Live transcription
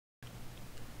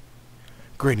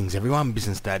Greetings everyone,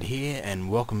 Business Dad here,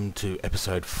 and welcome to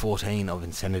episode 14 of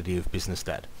Insanity of Business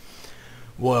Dad.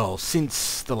 Well,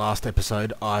 since the last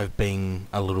episode, I've been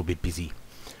a little bit busy.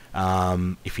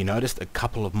 If you noticed, a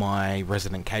couple of my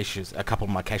caches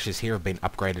here have been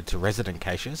upgraded to resident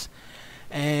caches,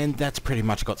 and that's pretty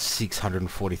much got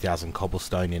 640,000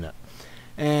 cobblestone in it.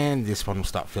 And this one will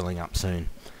start filling up soon.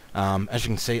 As you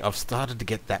can see, I've started to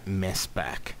get that mess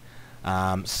back.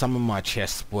 Some of my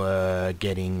chests were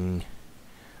getting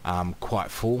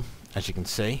quite full, as you can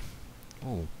see.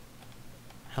 Oh,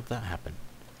 how'd that happen?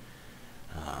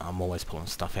 I'm always pulling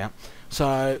stuff out.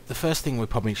 So the first thing we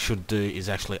probably should do is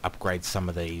actually upgrade some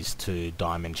of these to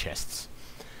diamond chests.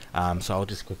 So I'll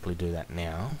just quickly do that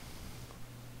now,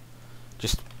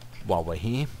 just while we're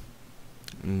here.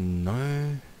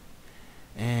 No,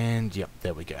 and yep,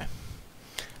 there we go.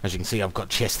 As you can see, I've got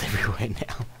chests everywhere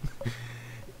now.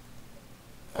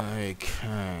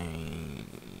 Okay.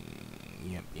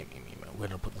 Yep. Where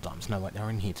did I put the diamonds? No, wait, they're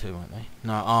in here too, weren't they?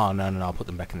 No, oh, no, I'll put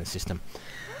them back in the system.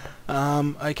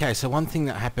 Okay, so one thing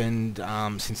that happened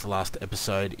since the last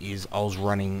episode is I was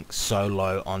running so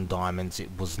low on diamonds, it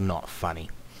was not funny.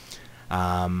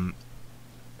 And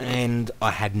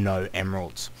I had no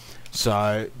emeralds.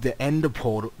 So the end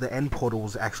portal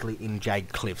was actually in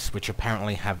Jade Cliffs, which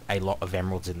apparently have a lot of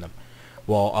emeralds in them.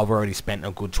 Well, I've already spent a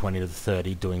good 20 to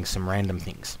 30 doing some random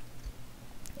things.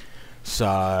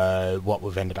 So what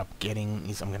we've ended up getting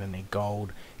is, I'm going to need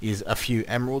gold, is a few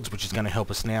emeralds, which is going to help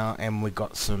us now, and we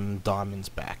got some diamonds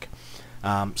back.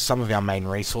 Some of our main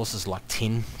resources like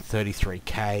tin,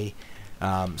 33k,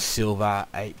 silver,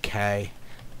 8k,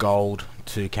 gold,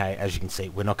 2k. As you can see,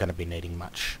 we're not going to be needing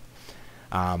much.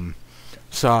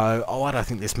 So what I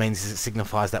think this means is it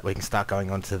signifies that we can start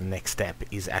going on to the next step,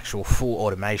 is actual full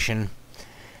automation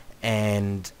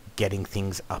and getting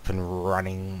things up and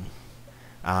running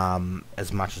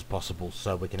as much as possible,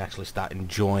 so we can actually start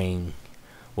enjoying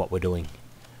what we're doing.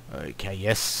 Okay,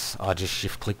 yes, I just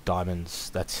shift click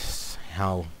diamonds. That's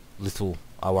how little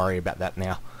I worry about that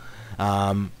now.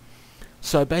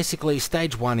 So basically,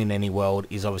 stage 1 in any world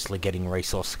is obviously getting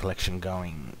resource collection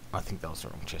going. I think that was the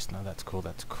wrong chest. No, that's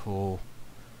cool.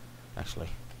 Actually,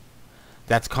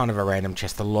 that's kind of a random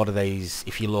chest. A lot of these,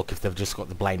 if you look, if they've just got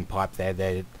the blade pipe there,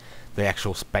 they're the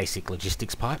actual basic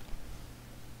logistics pipe,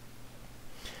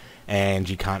 and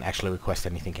you can't actually request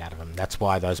anything out of them. That's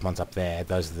why those ones up there,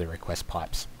 those are the request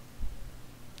pipes.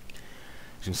 As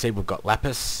you can see, we've got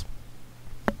lapis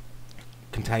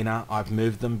container. I've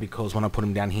moved them because when I put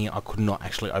them down here, I could not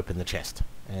actually open the chest,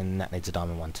 and that needs a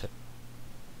diamond one too.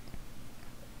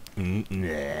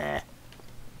 Nah,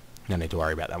 no need to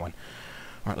worry about that one.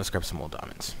 Alright, let's grab some more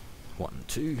diamonds. 1,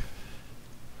 2.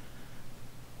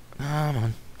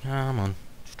 Come on.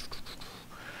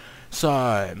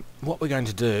 So, what we're going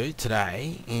to do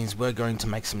today is we're going to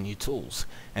make some new tools,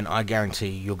 and I guarantee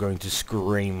you're going to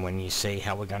scream when you see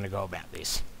how we're going to go about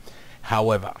this.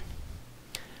 However,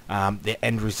 the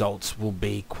end results will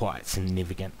be quite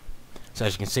significant. So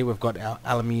as you can see, we've got our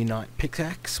aluminite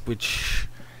pickaxe, which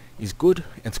is good,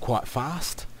 it's quite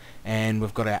fast, and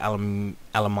we've got our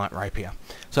aluminite rapier.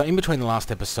 So in between the last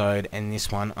episode and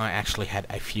this one, I actually had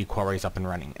a few quarries up and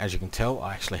running. As you can tell,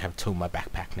 I actually have 2 in my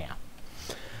backpack now.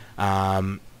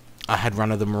 I had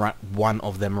one of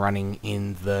them running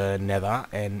in the nether,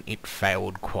 and it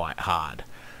failed quite hard.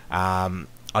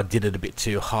 I did it a bit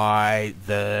too high.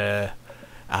 The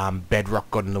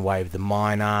bedrock got in the way of the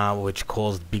miner, which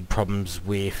caused big problems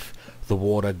with the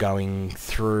water going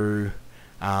through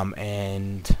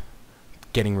and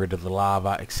getting rid of the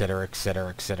lava, etc.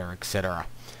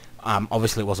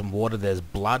 Obviously it wasn't water, there's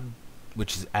blood,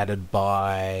 which is added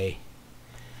by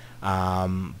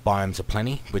Biomes of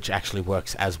Plenty, which actually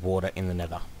works as water in the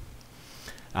nether.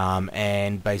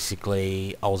 And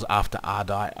basically I was after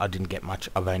Ardite. I didn't get much.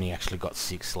 I've only actually got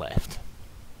 6 left.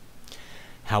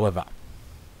 However,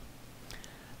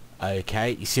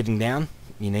 okay, you're sitting down,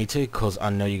 you need to, because I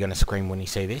know you're going to scream when you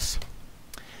see this.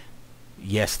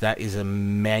 Yes, that is a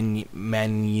manulin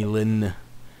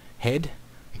head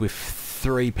with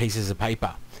 3 pieces of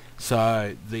paper.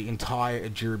 So the entire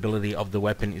durability of the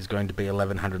weapon is going to be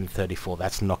 1134.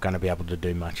 That's not going to be able to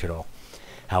do much at all.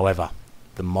 However,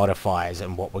 the modifiers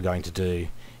and what we're going to do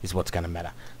is what's going to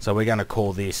matter. So we're going to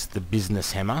call this the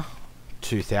Business Hammer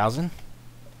 2000.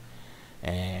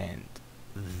 And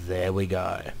there we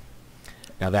go.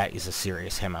 Now that is a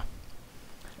serious hammer.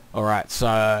 Alright,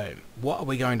 so what are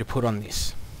we going to put on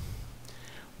this?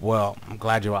 Well, I'm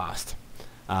glad you asked.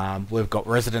 We've got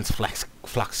resonance flux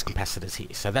capacitors here,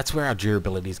 so that's where our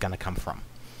durability is going to come from.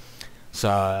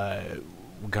 So,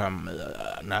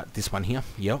 no, this one here,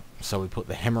 yep. So we put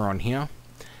the hammer on here,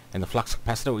 and the flux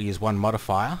capacitor will use 1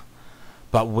 modifier,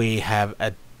 but we have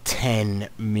a 10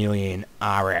 million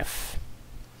RF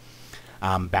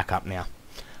backup now.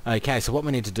 Okay, so what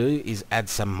we need to do is add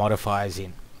some modifiers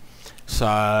in.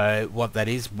 So what that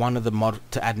is,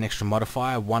 to add an extra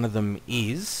modifier, one of them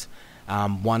is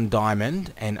 1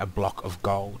 diamond and a block of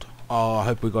gold. Oh, I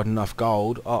hope we got enough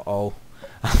gold. Uh-oh.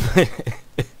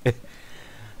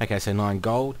 Okay, so 9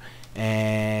 gold,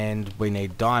 and we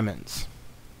need diamonds.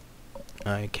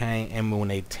 Okay, and we'll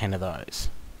need 10 of those.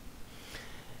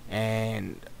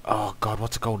 And, oh god,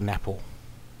 what's a golden apple?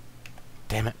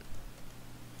 Damn it.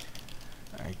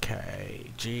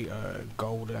 Okay, G-O,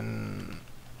 golden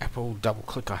apple, double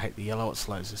click, I hate the yellow, it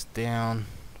slows us down.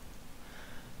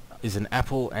 Is an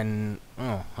apple, and,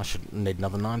 oh, I should need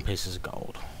another 9 pieces of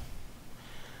gold.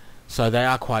 So they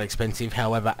are quite expensive,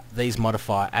 however,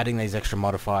 adding these extra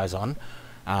modifiers on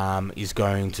is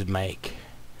going to make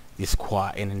this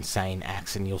quite an insane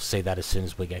axe, and you'll see that as soon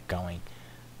as we get going.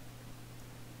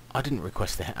 I didn't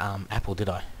request the apple, did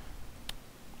I?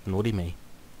 Naughty me.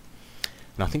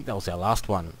 And I think that was our last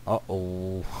one.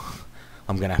 Uh-oh.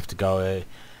 I'm going to have to go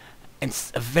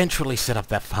and eventually set up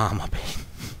that farm I've been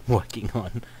working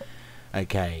on.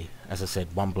 Okay, as I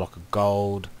said, 1 block of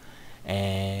gold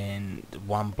and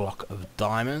 1 block of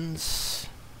diamonds.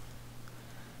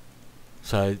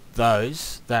 So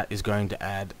that is going to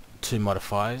add 2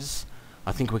 modifiers.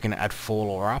 I think we can add fall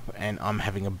or up, and I'm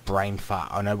having a brain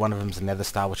fart. I know one of them's a nether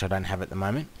star, which I don't have at the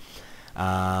moment.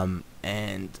 Actually,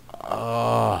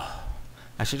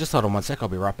 just hold on 1 sec, I'll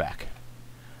be right back.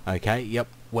 Okay, yep,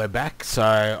 we're back. So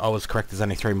I was correct, there's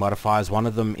only 3 modifiers. One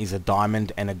of them is a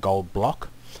diamond and a gold block.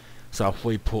 So if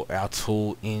we put our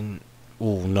tool in...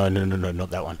 Oh, no,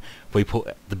 not that one. If we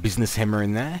put the business hammer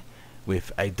in there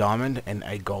with a diamond and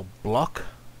a gold block,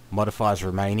 modifiers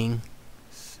remaining...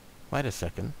 Wait a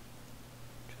second.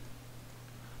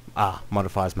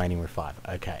 Modifiers remaining with 5.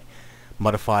 Okay.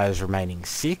 Modifiers remaining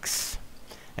 6.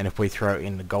 And if we throw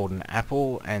in the golden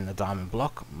apple and the diamond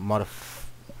block,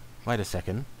 wait a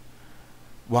second.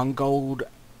 1 gold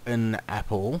and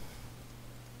apple.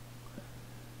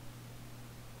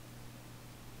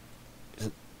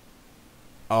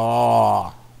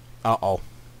 Oh. Uh-oh.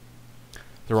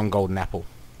 The wrong golden apple.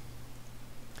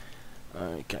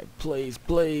 Okay,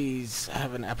 please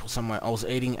have an apple somewhere. I was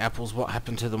eating apples. What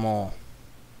happened to them all?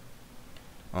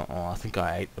 Uh-oh, I think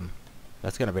I ate them.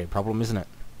 That's going to be a problem, isn't it?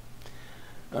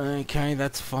 Okay,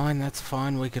 that's fine.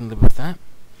 We can live with that.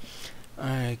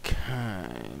 Okay,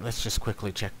 let's just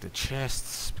quickly check the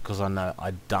chests, because I know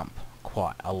I dump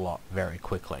quite a lot very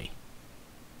quickly.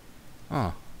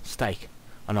 Oh, steak.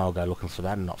 I know I'll go looking for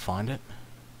that and not find it.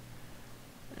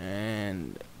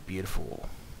 And beautiful.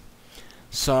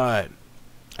 So,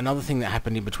 another thing that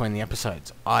happened in between the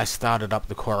episodes, I started up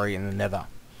the quarry in the nether,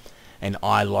 and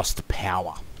I lost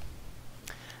power.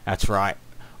 That's right.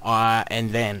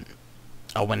 And then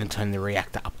I went and turned the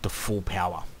reactor up to full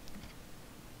power.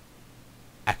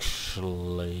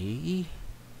 Actually...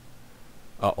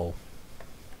 Uh-oh.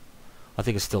 I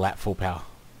think it's still at full power.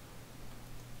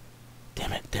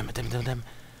 Damn it.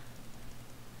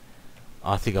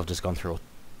 I think I've just gone through a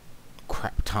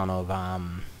crap ton of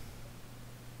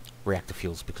reactor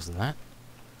fuels because of that.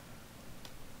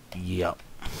 Yep.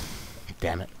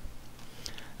 Damn it.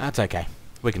 That's okay.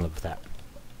 We can live with that.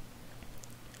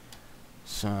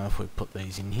 So if we put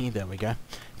these in here, there we go.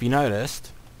 If you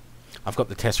noticed, I've got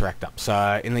the Tesseract up.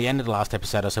 So in the end of the last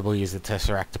episode I said we'll use the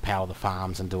Tesseract to power the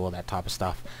farms and do all that type of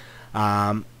stuff.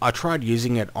 I tried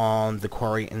using it on the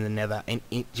quarry in the nether, and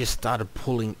it just started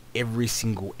pulling every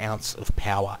single ounce of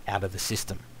power out of the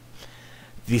system.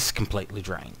 This completely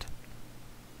drained.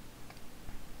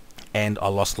 And I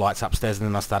lost lights upstairs, and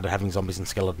then I started having zombies and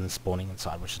skeletons spawning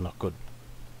inside, which is not good.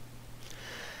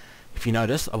 If you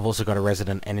notice, I've also got a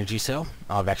resident energy cell.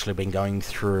 I've actually been going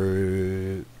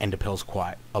through ender pearls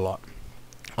quite a lot.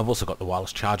 I've also got the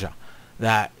wireless charger.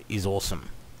 That is awesome.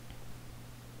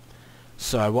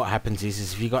 So what happens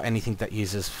is if you've got anything that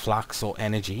uses flux or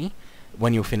energy,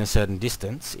 when you're within a certain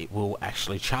distance, it will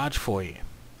actually charge for you.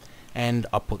 And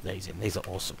I'll put these in. These are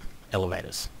awesome.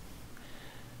 Elevators.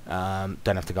 Don't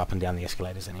have to go up and down the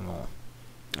escalators anymore.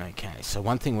 Okay, so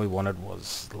one thing we wanted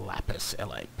was lapis,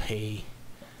 LAP.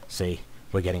 See,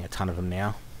 we're getting a ton of them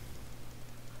now.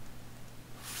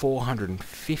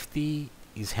 450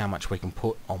 is how much we can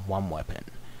put on one weapon.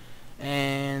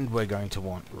 And we're going to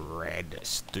want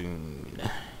redstone.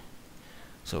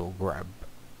 So we'll grab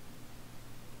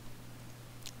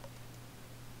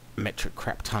metric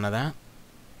crap ton of that.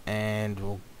 And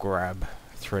we'll grab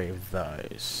 3 of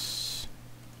those.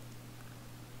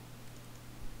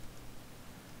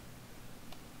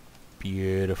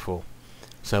 Beautiful.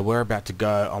 So we're about to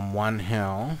go on one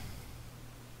hell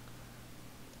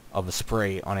of a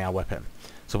spree on our weapon.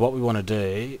 So what we want to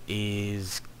do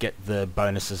is get the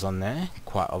bonuses on there,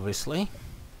 quite obviously,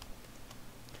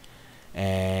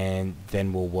 and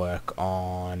then we'll work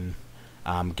on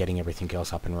getting everything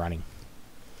else up and running.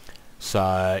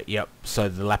 So yep, so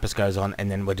the lapis goes on,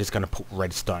 and then we're just going to put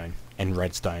redstone and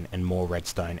redstone and more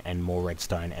redstone and more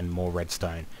redstone and more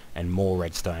redstone and more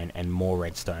redstone and more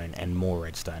redstone and more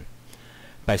redstone.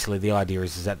 Basically the idea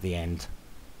is at the end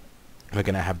we're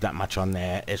going to have that much on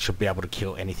there. It should be able to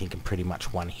kill anything in pretty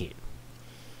much one hit,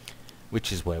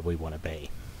 which is where we want to be.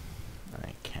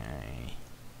 Okay,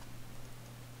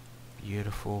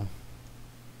 beautiful.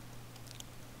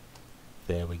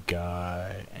 There we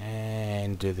go,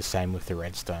 and do the same with the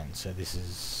redstone. So this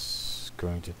is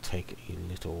going to take a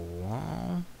little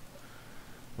while,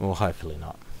 well, hopefully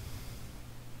not.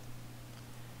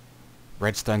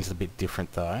 Redstone's a bit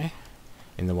different though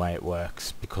in the way it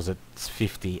works, because it's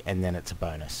 50 and then it's a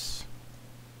bonus.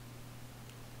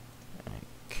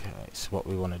 Okay, so what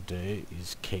we want to do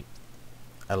is keep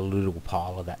a little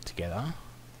pile of that together.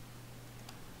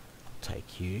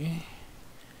 Take you,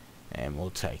 and we'll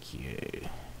take you.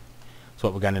 So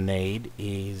what we're going to need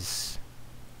is,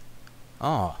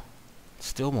 oh,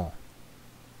 still more.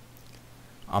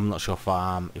 I'm not sure if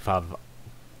I've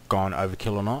gone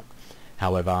overkill or not.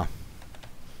 However,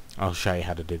 I'll show you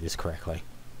how to do this correctly.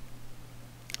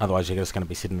 Otherwise you're just going to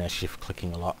be sitting there shift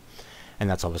clicking a lot, and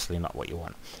that's obviously not what you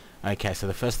want. Okay, so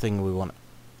the first thing we want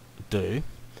to do,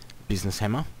 business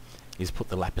hammer, is put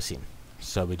the lapis in.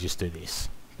 So we just do this.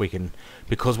 We can,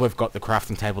 because we've got the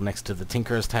crafting table next to the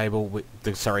tinkerer's table,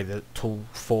 the tool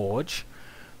forge,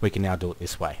 we can now do it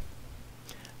this way,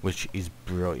 which is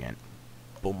brilliant.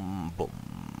 Boom, boom,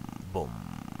 boom.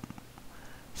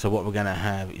 So what we're going to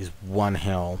have is one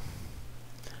hell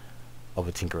of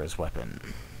a tinkerer's weapon.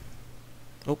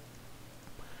 Oh,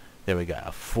 there we go,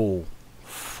 a full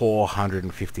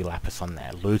 450 lapis on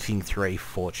there. Looting 3,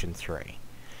 fortune 3.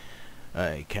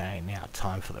 Okay, now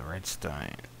time for the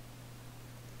redstone.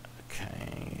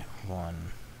 Okay, 1.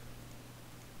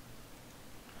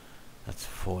 That's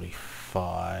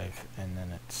 45, and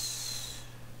then it's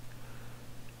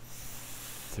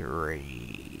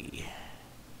 3.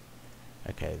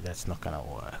 Okay, that's not gonna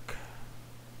work.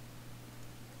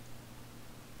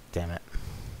 Damn it.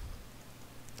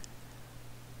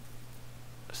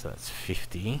 So that's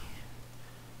 50.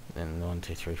 Then 1,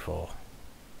 2, 3, 4,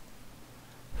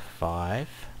 5,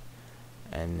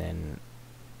 and then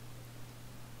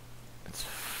it's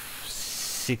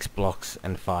 6 blocks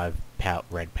and 5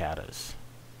 red powders.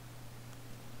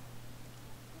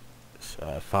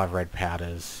 So 5 red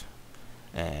powders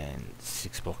and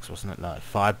 6 blocks, wasn't it? No,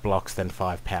 5 blocks then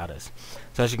 5 powders.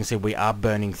 So as you can see, we are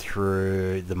burning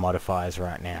through the modifiers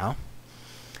right now,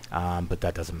 but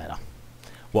that doesn't matter.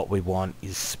 What we want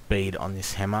is speed on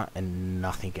this hammer and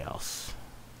nothing else.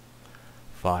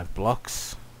 5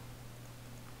 blocks,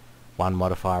 1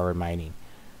 modifier remaining.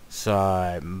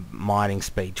 So mining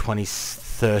speed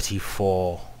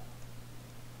 34.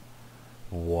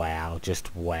 Wow,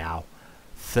 just wow.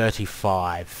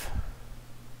 35.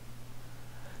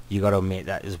 You got to admit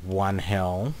that is one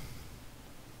hell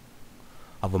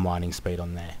of a mining speed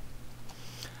on there.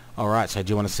 Alright, so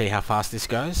do you want to see how fast this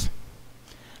goes?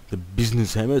 The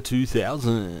Business Hammer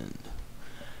 2000.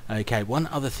 Okay, one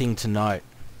other thing to note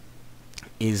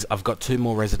is I've got 2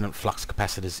 more resonant flux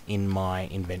capacitors in my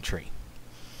inventory.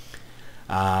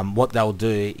 What they'll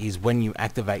do is when you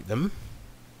activate them,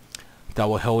 they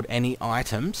will hold any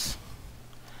items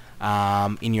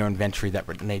in your inventory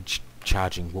that need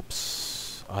charging.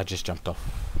 Whoops. I just jumped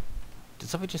off. Did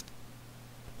somebody just...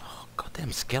 Oh,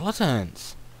 goddamn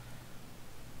skeletons.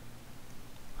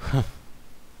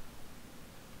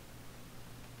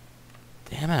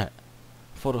 Damn it.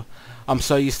 I'm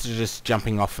so used to just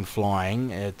jumping off and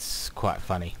flying, it's quite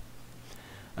funny.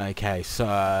 Okay,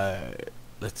 so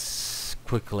let's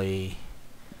quickly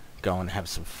go and have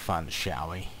some fun, shall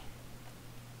we?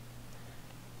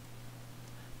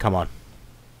 Come on.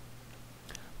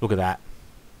 Look at that.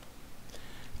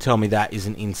 Tell me that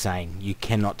isn't insane. You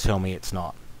cannot tell me it's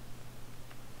not.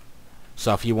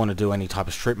 So if you want to do any type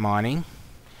of strip mining,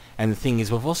 and the thing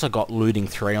is we've also got looting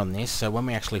 3 on this, so when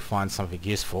we actually find something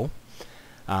useful,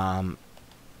 you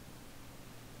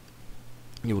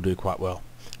will do quite well.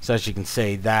 So as you can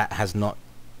see, that has not...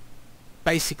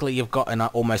 Basically you've got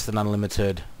almost an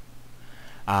unlimited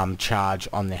charge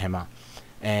on the hammer.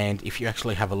 And if you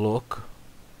actually have a look...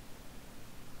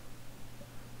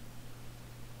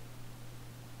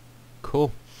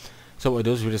 Cool. So what we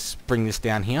do is we just bring this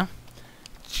down here,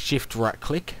 shift right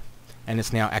click, and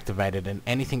it's now activated, and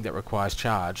anything that requires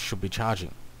charge should be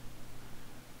charging.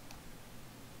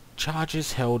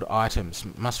 Charges held items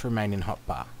must remain in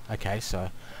hotbar. Okay,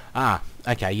 so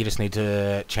okay, you just need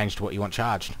to change to what you want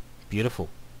charged. Beautiful.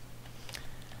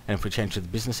 And if we change to the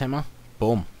business hammer,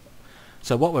 boom.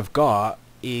 So what we've got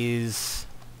is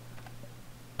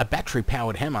a battery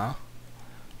powered hammer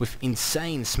with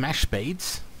insane smash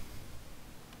speeds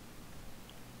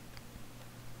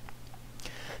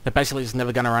that basically is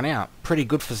never going to run out. Pretty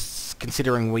good for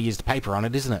considering we used paper on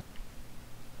it, isn't it?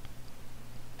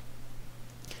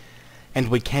 And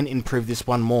we can improve this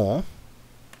one more,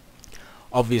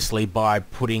 obviously, by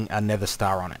putting a nether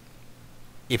star on it.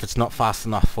 If it's not fast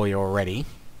enough for you already,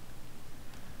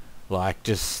 like,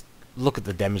 just look at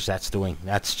the damage that's doing.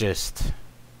 That's just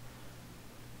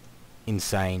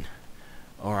insane.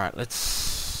 Alright,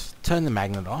 let's turn the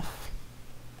magnet off.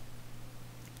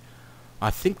 I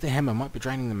think the hammer might be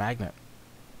draining the magnet.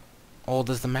 Or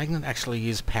does the magnet actually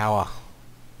use power?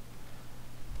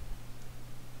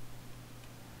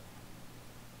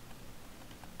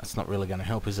 That's not really going to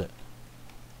help, is it?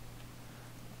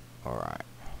 Alright.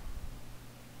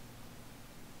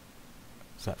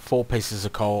 So 4 pieces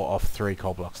of coal off 3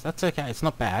 coal blocks. That's okay, it's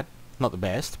not bad. Not the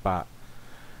best, but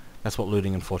that's what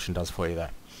looting and fortune does for you though.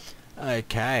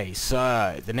 Okay,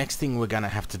 so the next thing we're going to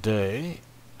have to do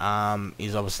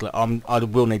is obviously... I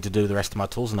will need to do the rest of my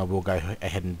tools, and I will go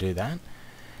ahead and do that.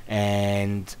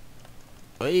 And...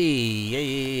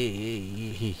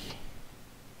 Hey!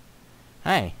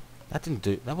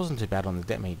 That wasn't too bad on the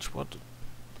damage. What?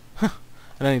 Huh.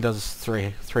 It only does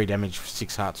 3 damage,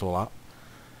 6 hearts all up.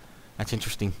 That's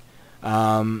interesting.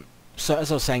 So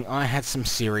as I was saying, I had some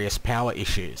serious power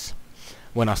issues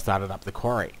when I started up the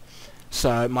quarry.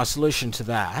 So my solution to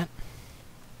that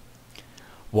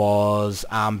was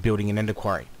building an ender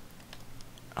quarry.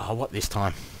 Oh, what this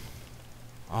time?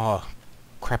 Oh,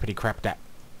 crappity crap that.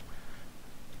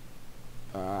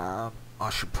 I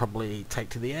should probably take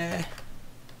to the air.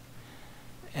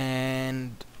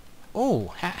 And oh,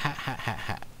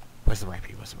 ha. Where's the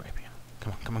rapier?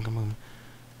 Come on. Come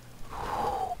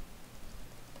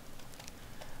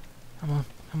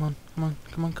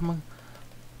on.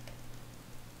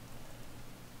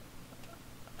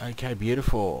 Okay,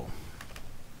 beautiful.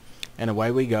 And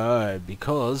away we go,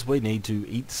 because we need to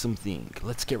eat something.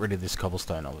 Let's get rid of this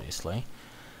cobblestone, obviously.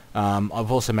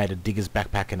 I've also made a digger's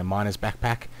backpack and a miner's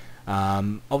backpack.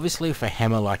 Obviously, with a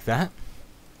hammer like that,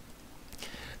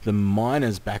 the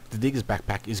digger's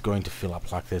backpack is going to fill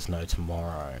up like there's no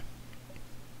tomorrow.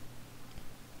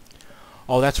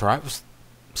 Oh, that's right. We've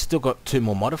still got 2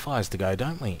 more modifiers to go,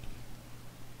 don't we?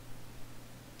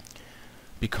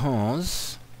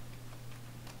 Because...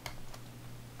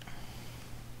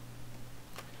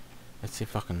 let's see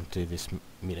if I can do this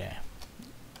mid-air.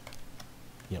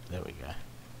 Yep, there we go.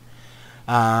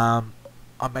 I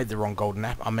made the wrong golden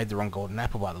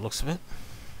apple by the looks of it.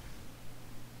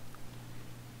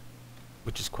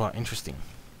 Which is quite interesting.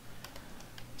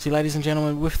 See, ladies and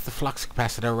gentlemen, with the flux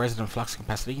capacitor, resident flux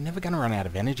capacitor, you're never going to run out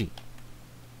of energy.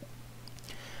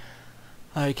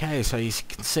 Okay, so you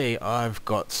can see I've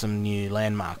got some new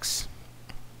landmarks,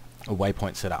 or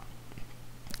waypoints set up.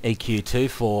 EQ2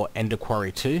 for Ender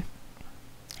Quarry 2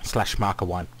 / marker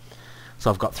 1. So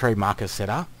I've got 3 markers set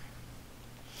up,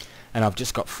 and I've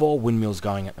just got 4 windmills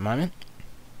going at the moment.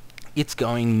 It's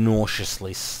going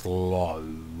nauseously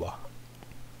slow.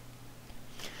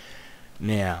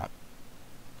 Now,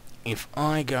 if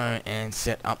I go and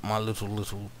set up my little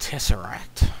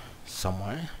tesseract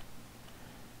somewhere...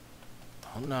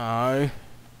 oh no!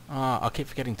 Oh, I keep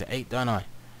forgetting to eat, don't I?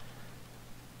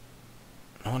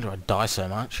 No wonder I die so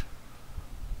much.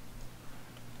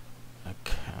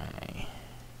 Okay.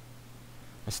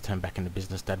 Let's turn back into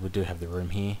business, Dad. We do have the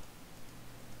room here.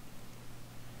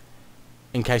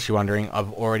 In case you're wondering,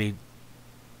 I've already...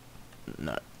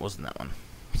 no, it wasn't that one.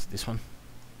 It's this one.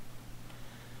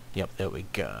 Yep, there we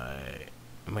go.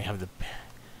 And we have the...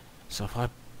 so if I...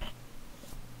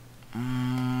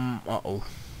 uh-oh.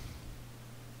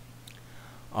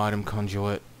 Item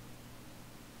conduit.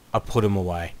 I put them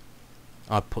away.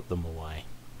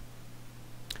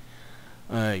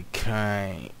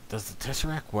 Okay. Does the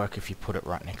tesseract work if you put it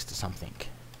right next to something?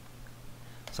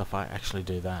 So if I actually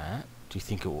do that, do you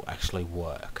think it will actually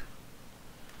work?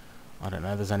 I don't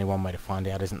know. There's only one way to find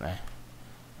out, isn't there?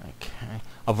 Okay.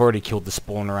 I've already killed the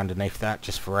spawner underneath that,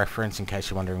 just for reference, in case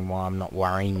you're wondering why I'm not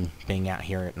worrying being out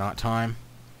here at night time.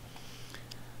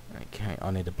 Okay,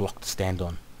 I need a block to stand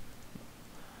on.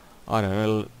 I don't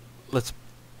know, let's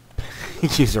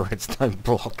use a redstone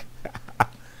block.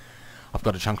 I've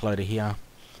got a chunk loader here.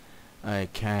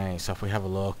 Okay, so if we have a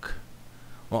look,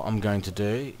 what I'm going to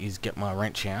do is get my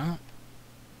wrench out,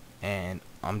 and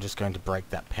I'm just going to break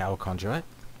that power conduit,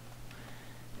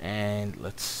 and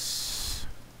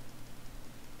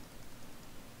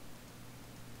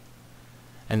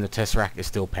and the tesseract is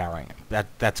still powering.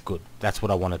 That's good. That's what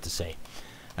I wanted to see.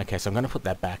 Okay, so I'm going to put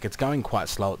that back. It's going quite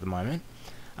slow at the moment.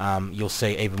 You'll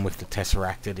see even with the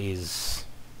tesseract it is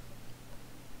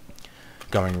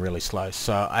going really slow.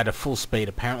 So at a full speed,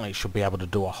 apparently it should be able to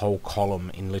do a whole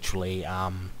column in literally,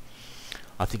 I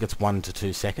think it's 1 to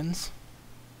 2 seconds.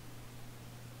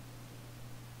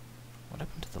 What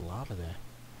happened to the lava there?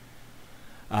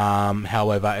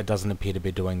 However, it doesn't appear to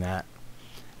be doing that.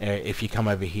 If you come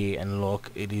over here and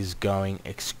look, it is going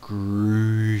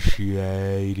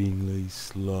excruciatingly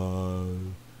slow.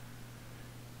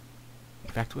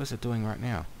 In fact, what's it doing right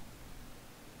now?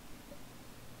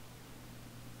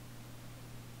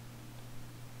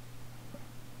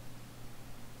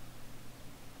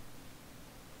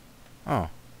 Oh.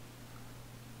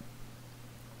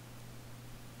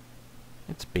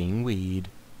 It's being weird.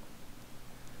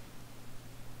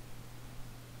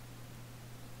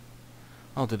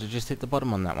 Oh, did it just hit the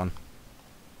bottom on that one?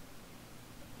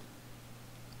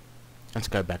 Let's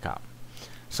go back up.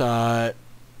 So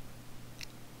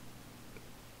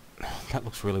that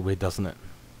looks really weird, doesn't it?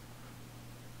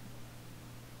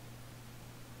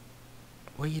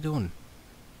 What are you doing?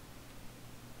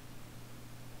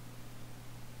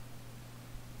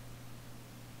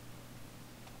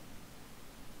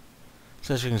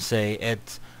 So as you can see,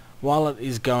 while it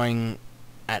is going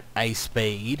at a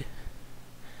speed,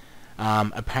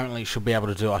 apparently it should be able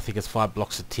to do, I think it's 5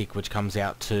 blocks a tick, which comes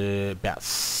out to about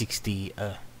 60,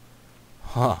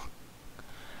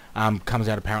 comes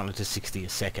out apparently to 60 a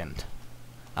second,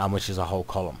 which is a whole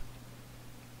column.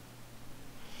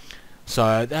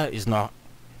 So that is not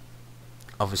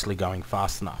obviously going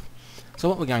fast enough. So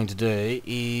what we're going to do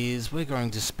is we're going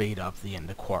to speed up the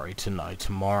Ender Quarry to no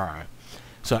tomorrow.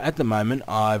 So at the moment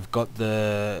I've got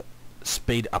the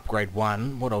speed upgrade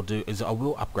 1. What I'll do is I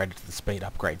will upgrade it to the speed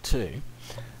upgrade 2.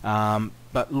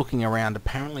 But looking around,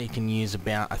 apparently you can use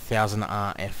about 1000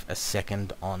 RF a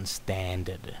second on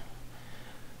standard.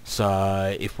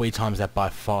 So if we times that by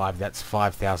 5, that's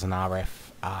 5000 RF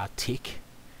tick.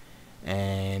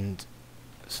 And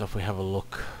so if we have a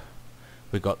look,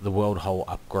 we've got the world hole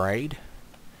upgrade,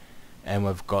 and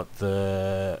we've got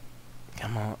the,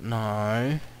 come on,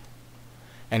 no,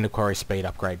 Ender Quarry speed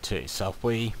upgrade 2. So if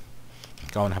we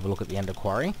go and have a look at the Ender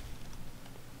Quarry,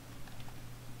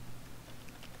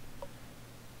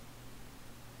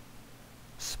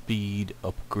 speed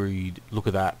upgrade, look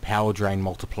at that, power drain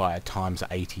multiplier times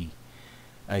 80.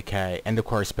 Okay, Ender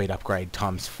Quarry speed upgrade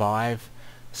times 5,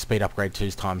 speed upgrade 2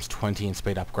 is times 20, and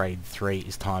speed upgrade 3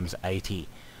 is times 80.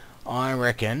 I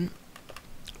reckon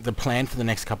the plan for the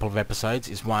next couple of episodes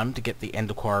is, 1, to get the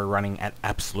Ender Quarry running at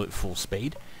absolute full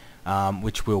speed,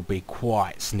 which will be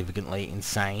quite significantly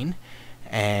insane,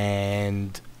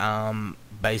 and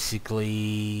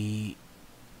basically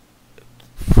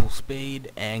full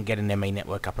speed, and get an ME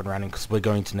network up and running, because we're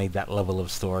going to need that level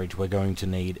of storage. We're going to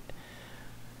need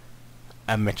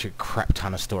a metric crap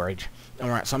ton of storage.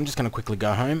 Alright, so I'm just going to quickly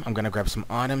go home, I'm going to grab some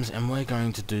items, and we're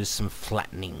going to do some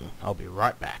flattening. I'll be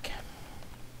right back.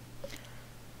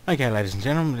 Okay, ladies and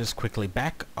gentlemen, just quickly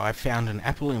back. I found an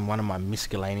apple in one of my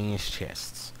miscellaneous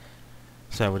chests.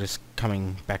 So we're just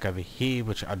coming back over here,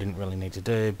 which I didn't really need to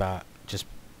do, but just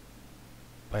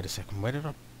wait a second, where did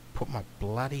I put my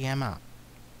bloody hammer?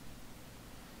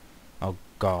 Oh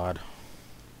god,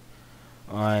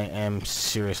 I am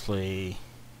seriously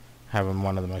having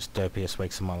one of the most dopiest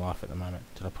weeks of my life at the moment.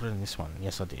 Did I put it in this one?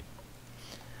 Yes, I did.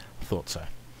 I thought so.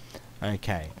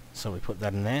 Okay, so we put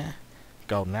that in there,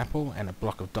 golden apple and a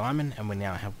block of diamond, and we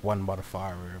now have 1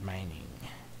 modifier remaining.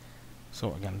 So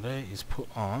what we're going to do is put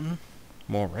on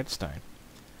more redstone.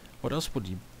 What else would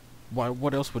you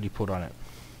put on it?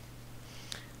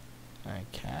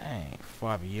 Okay,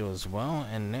 5 of you as well,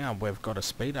 and now we've got a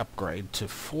speed upgrade to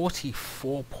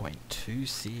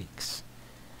 44.26.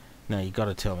 Now you got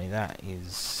to tell me that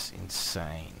is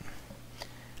insane.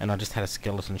 And I just had a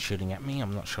skeleton shooting at me,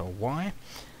 I'm not sure why.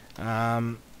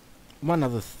 One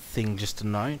other thing just to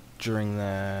note during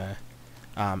the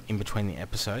in between the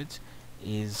episodes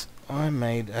is I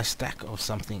made a stack of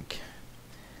something,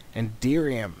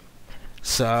 Enderium.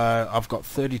 So I've got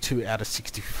 32 out of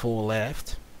 64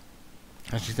 left.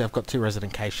 Actually, I've got 2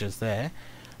 resident caches there.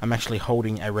 I'm actually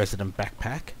holding a resident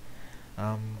backpack.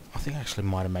 I think I actually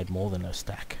might have made more than a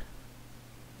stack.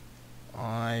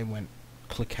 I went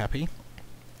click happy.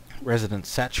 Resident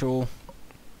satchel.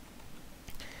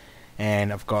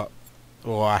 And I've got,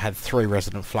 I had 3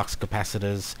 resident flux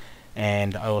capacitors,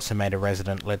 and I also made a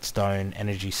resident leadstone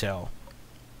energy cell.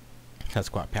 That's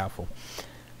quite powerful.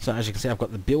 So as you can see, I've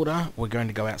got the builder. We're going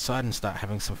to go outside and start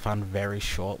having some fun very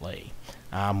shortly.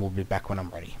 We'll be back when I'm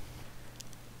ready.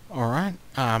 Alright,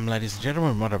 ladies and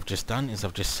gentlemen, what I've just done is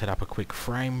I've just set up a quick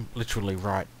frame, literally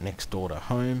right next door to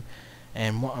home,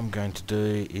 and what I'm going to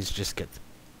do is just get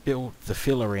the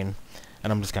filler in,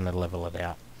 and I'm just going to level it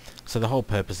out. So the whole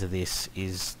purpose of this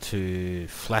is to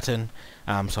flatten,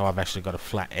 so I've actually got a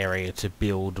flat area to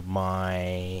build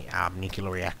my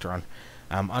nuclear reactor on.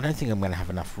 I don't think I'm going to have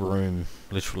enough room,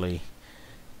 literally,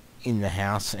 in the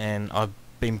house, and I've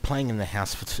been playing in the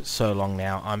house for so long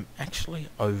now, I'm actually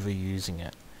overusing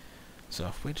it. So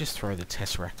if we just throw the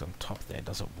tesseract on top there,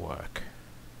 does it work?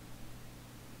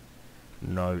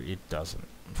 No, it doesn't.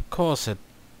 Of course it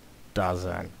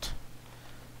doesn't.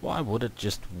 Why would it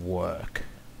just work?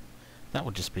 That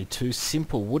would just be too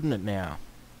simple, wouldn't it now?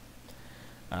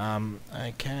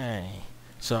 Okay.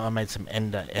 So I made some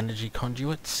energy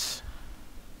conduits.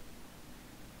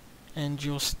 And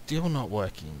you're still not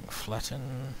working.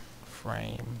 Flatten,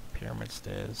 frame, pyramid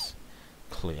stairs,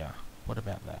 clear. What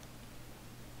about that?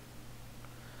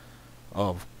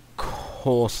 Of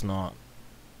course not.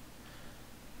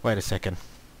 Wait a second.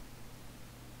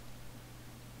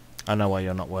 I know why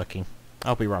you're not working.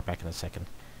 I'll be right back in a second.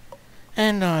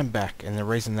 And I'm back, and the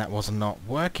reason that was not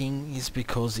working is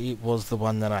because it was the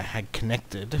one that I had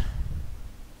connected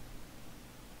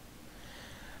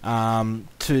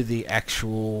to the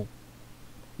actual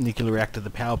nuclear reactor, the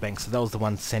power bank, so that was the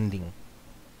one sending.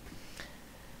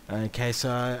 Okay,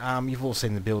 so you've all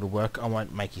seen the builder work. I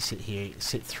won't make you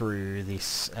sit through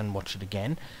this and watch it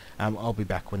again. I'll be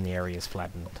back when the area is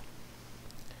flattened.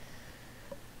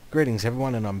 Greetings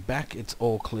everyone, and I'm back. It's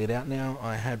all cleared out now.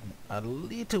 I had a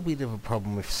little bit of a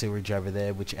problem with sewage over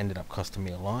there, which ended up costing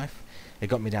me a life. It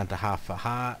got me down to half a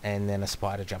heart, and then a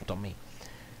spider jumped on me.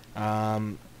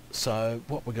 So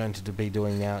what we're going to be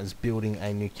doing now is building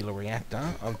a nuclear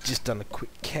reactor. I've just done a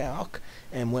quick calc,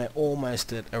 and we're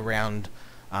almost at around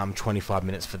 25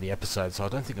 minutes for the episode, so I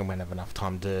don't think I'm going to have enough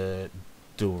time to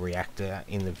do a reactor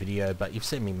in the video, but you've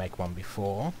seen me make one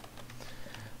before.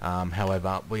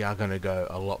 However, we are going to go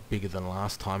a lot bigger than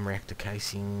last time. Reactor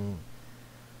casing.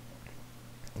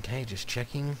 Okay, just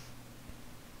checking.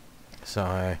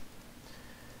 So,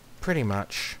 pretty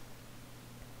much,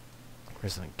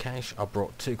 resident cache. I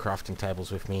brought 2 crafting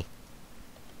tables with me.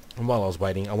 And while I was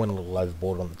waiting, I went a little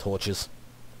overboard on the torches.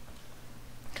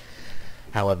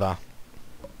 However,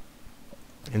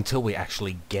 until we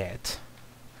actually get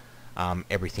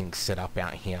everything set up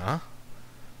out here,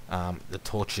 the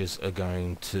torches are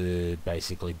going to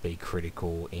basically be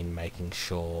critical in making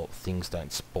sure things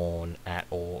don't spawn at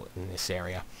all in this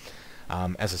area.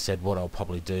 As I said, what I'll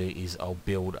probably do is I'll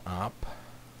build up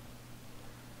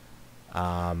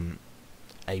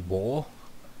a wall,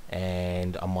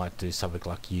 and I might do something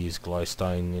like use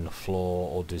glowstone in the floor,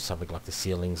 or do something like the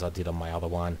ceilings I did on my other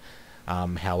one.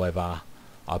 However,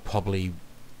 I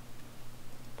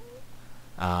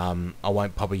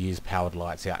won't probably use powered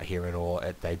lights out here at all.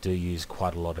 They do use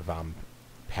quite a lot of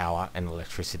power and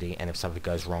electricity, and if something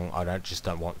goes wrong, I just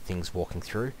don't want things walking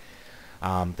through.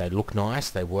 They look nice,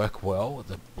 they work well,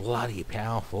 they're bloody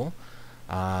powerful,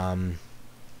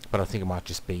 but I think it might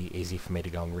just be easy for me to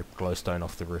go and rip glowstone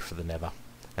off the roof of the nether,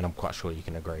 and I'm quite sure you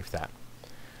can agree with that.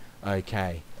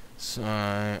 Okay, so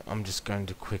I'm just going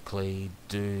to quickly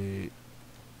do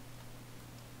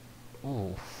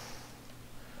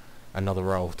another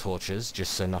row of torches,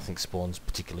 just so nothing spawns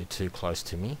particularly too close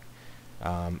to me.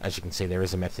 As you can see, there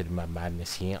is a method in my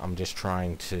madness here. I'm just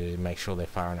trying to make sure they're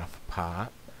far enough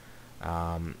apart.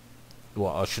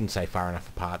 Well, I shouldn't say far enough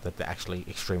apart, that they're actually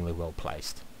extremely well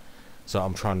placed. So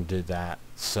I'm trying to do that.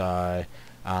 So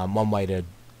one way to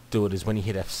do it is when you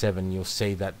hit F7, you'll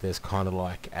see that there's kind of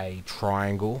like a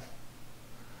triangle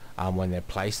when they're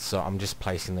placed. So I'm just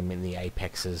placing them in the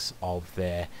apexes of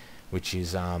there, which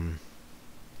is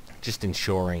just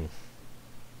ensuring,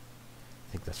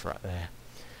 I think that's right there,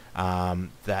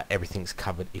 that everything's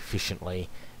covered efficiently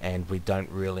and we don't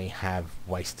really have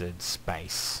wasted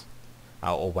space,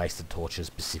 or wasted torches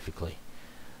specifically.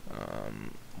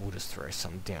 We'll just throw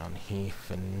some down here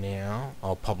for now.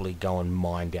 I'll probably go and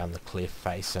mine down the cliff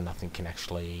face so nothing can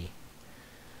actually,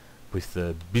 with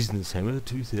the Business Hammer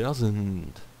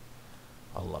 2000.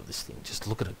 I love this thing, just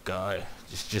look at it go.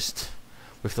 Just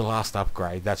with the last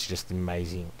upgrade, that's just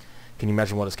amazing. Can you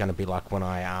imagine what it's going to be like when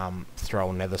I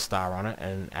throw a nether star on it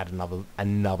and add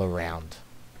another round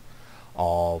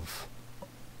of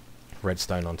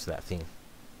redstone onto that thing?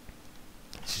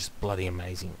 It's just bloody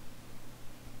amazing.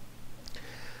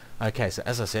 Okay, so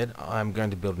as I said, I'm going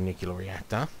to build a nuclear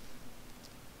reactor.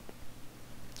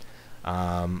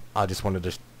 I just wanted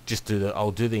to just do the,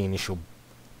 I'll do the initial,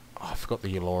 oh, I forgot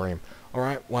the Eulorium.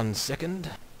 Alright, 1 second.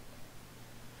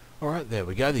 Alright, there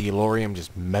we go, the Eulorium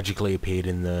just magically appeared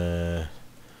in the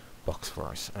box for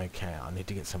us. Okay, I need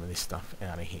to get some of this stuff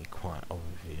out of here quite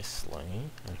obviously,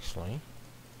 actually.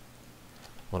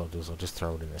 What I'll do is I'll just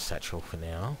throw it in the satchel for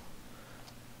now,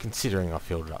 considering I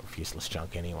filled it up with useless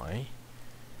junk anyway.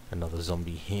 Another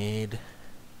zombie head.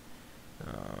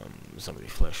 Zombie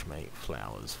flesh meat,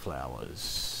 flowers.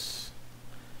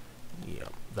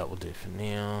 Yep, that will do for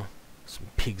now. Some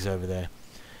pigs over there.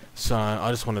 So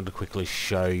I just wanted to quickly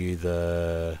show you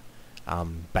the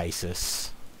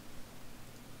basis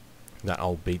that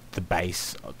I'll be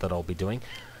doing.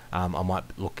 I might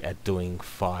look at doing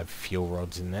 5 fuel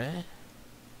rods in there.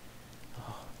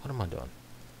 Oh, what am I doing?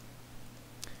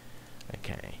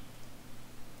 Okay.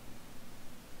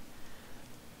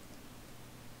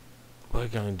 We're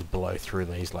going to blow through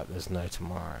these like there's no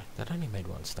tomorrow. That only made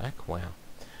 1 stack? Wow.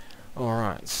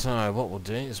 Alright, so what we'll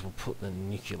do is we'll put the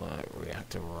nuclear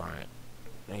reactor right.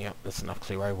 Yep, that's enough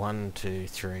clear. 1, 2,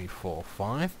 3, 4,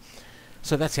 5.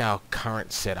 So that's our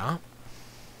current setup.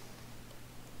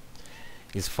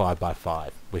 Is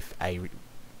 5x5 with a 1,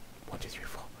 2, 3,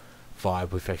 4,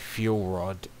 5 with a fuel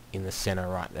rod in the center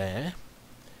right there.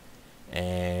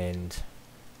 And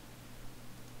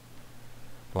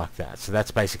like that. So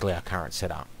that's basically our current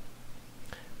setup.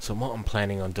 So what I'm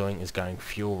planning on doing is going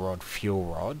fuel rod, fuel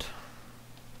rod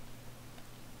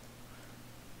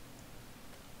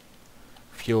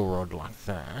like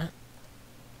that.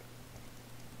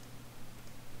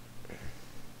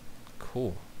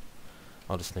 Cool.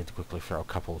 I'll just need to quickly throw a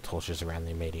couple of torches around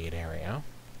the immediate area.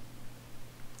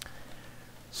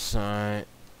 So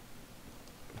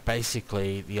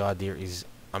basically the idea is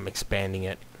I'm expanding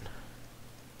it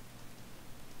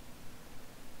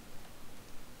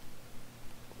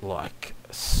like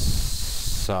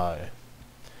so.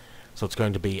 So it's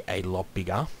going to be a lot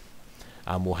bigger.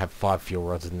 We'll have 5 fuel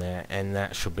rods in there, and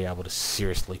that should be able to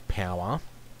seriously power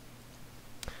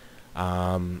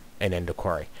an ender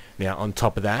quarry. Now on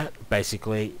top of that,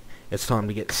 basically it's time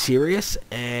to get serious,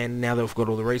 and now that we've got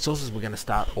all the resources, we're going to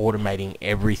start automating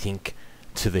everything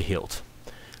to the hilt.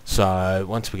 So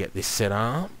once we get this set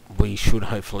up, we should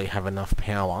hopefully have enough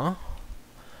power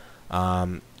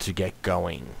to get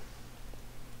going.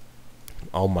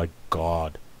 Oh my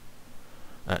god,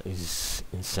 that is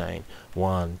insane.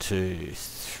 1, 2,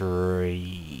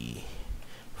 3,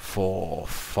 4,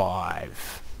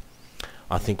 5.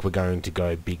 I think we're going to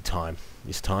go big time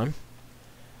this time.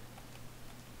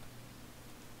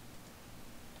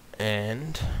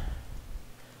 And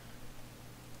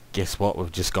guess what?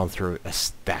 We've just gone through a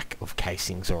stack of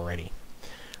casings already.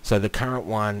 So the current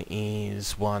one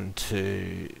is 1,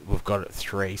 2, we've got it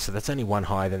 3, so that's only 1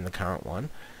 higher than the current one.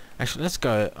 Actually, let's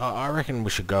go, I reckon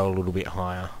we should go a little bit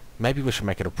higher. Maybe we should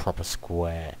make it a proper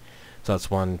square. So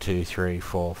it's 1, 2, 3,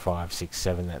 4, 5, 6,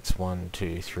 7. That's 1,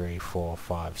 2, 3, 4,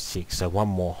 5, 6. So 1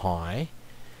 more high.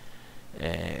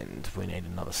 And we need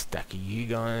another stack of you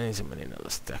guys, and we need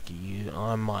another stack of you.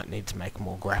 I might need to make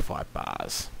more graphite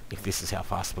bars, if this is how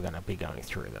fast we're going to be going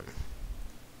through them.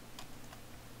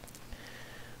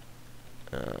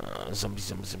 Zombie,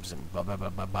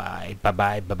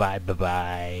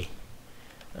 bye.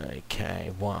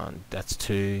 Okay, 1, that's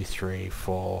 2, 3,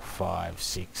 4, 5,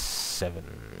 6, 7.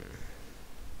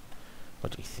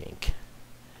 What do you think?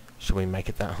 Should we make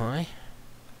it that high?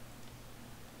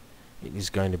 It is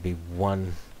going to be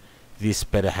 1. This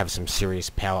better have some serious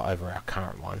power over our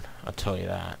current one, I'll tell you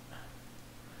that.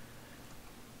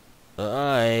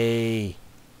 Aye.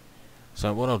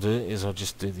 So what I'll do is I'll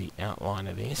just do the outline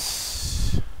of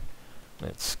this.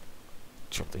 Let's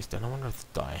chop these down. I wonder if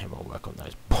the diahammer will work on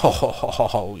those.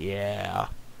 Oh yeah.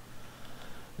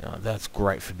 Now that's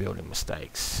great for building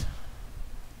mistakes.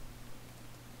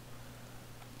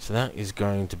 So that is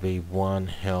going to be one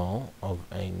hell of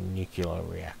a nuclear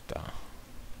reactor.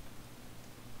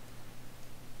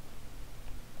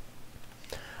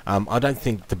 I don't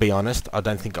think, to be honest, I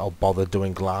don't think I'll bother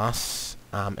doing glass,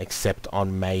 except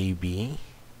on maybe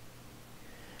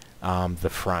the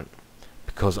front,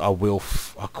 because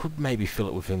I could maybe fill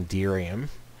it with Enderium,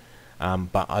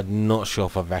 but I'm not sure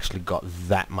if I've actually got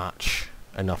that much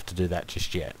enough to do that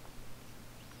just yet.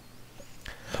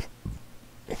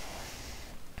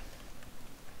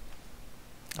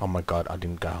 Oh my god, I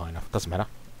didn't go high enough. Doesn't matter.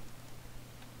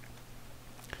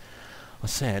 I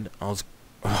said I was...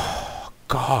 Oh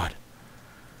god.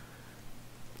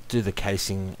 Do the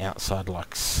casing outside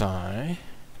like so.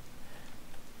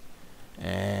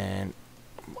 And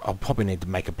I'll probably need to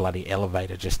make a bloody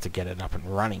elevator just to get it up and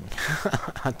running.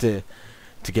 to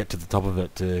get to the top of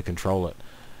it to control it.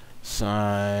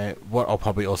 So what I'll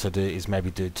probably also do is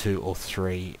maybe do 2 or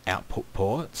 3 output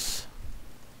ports.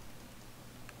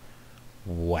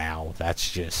 Wow, that's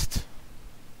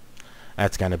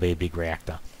going to be a big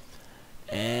reactor.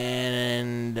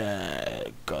 And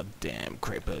goddamn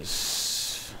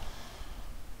creepers.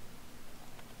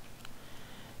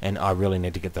 And I really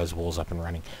need to get those walls up and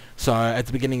running. So at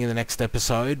the beginning of the next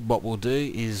episode, what we'll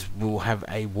do is we'll have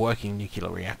a working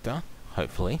nuclear reactor,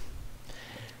 hopefully.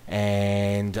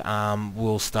 And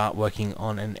we'll start working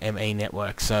on an ME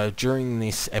network. So during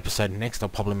this episode next, I'll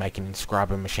probably make an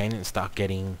inscriber machine and start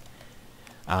getting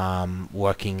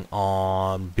working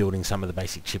on building some of the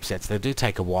basic chipsets. They do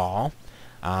take a while.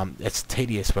 It's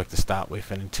tedious work to start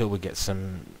with, and until we get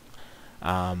some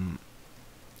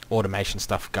automation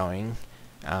stuff going,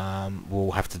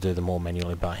 we'll have to do them all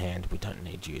manually by hand. We don't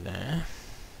need you there.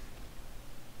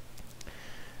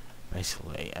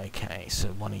 Basically, okay, so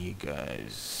one of you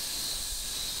guys...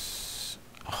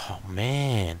 Oh,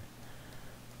 man.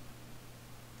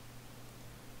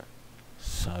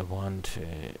 So 1, 2,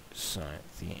 so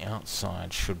the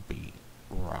outside should be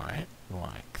right,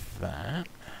 like that.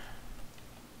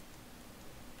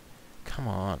 Come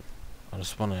on. I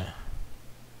just want to...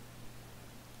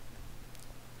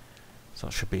 So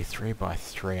it should be 3 by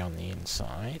 3 on the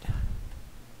inside.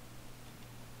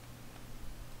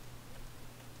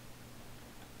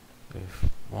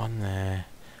 With 1 there,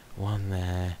 1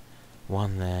 there,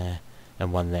 1 there,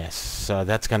 and 1 there. So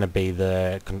that's going to be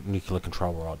the nuclear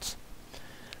control rods.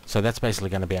 So that's basically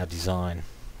going to be our design.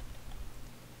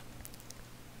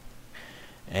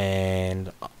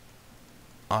 And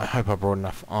I hope I brought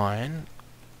enough iron,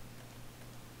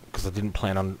 because I didn't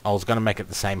plan on... I was going to make it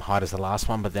the same height as the last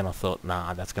one, but then I thought,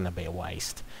 nah, that's going to be a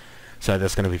waste. So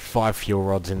there's going to be 5 fuel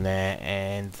rods in there,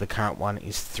 and the current one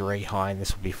is 3 high, and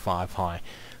this will be 5 high.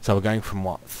 So we're going from,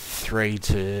 what, 3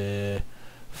 to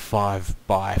 5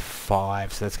 by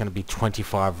 5, so that's going to be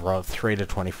 25 rods, 3 to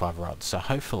 25 rods. So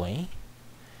hopefully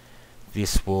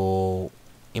this will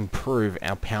improve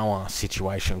our power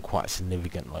situation quite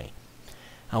significantly.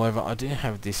 However, I do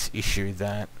have this issue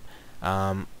that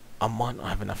I might not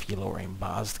have enough yellorium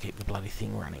bars to keep the bloody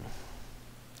thing running.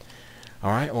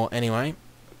 Alright, well anyway,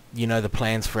 you know the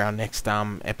plans for our next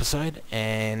episode,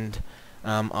 and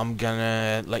I'm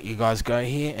gonna let you guys go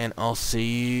here, and I'll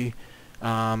see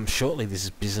you shortly. This is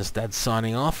Business Dad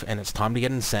signing off, and it's time to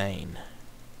get insane.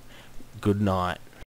 Good night.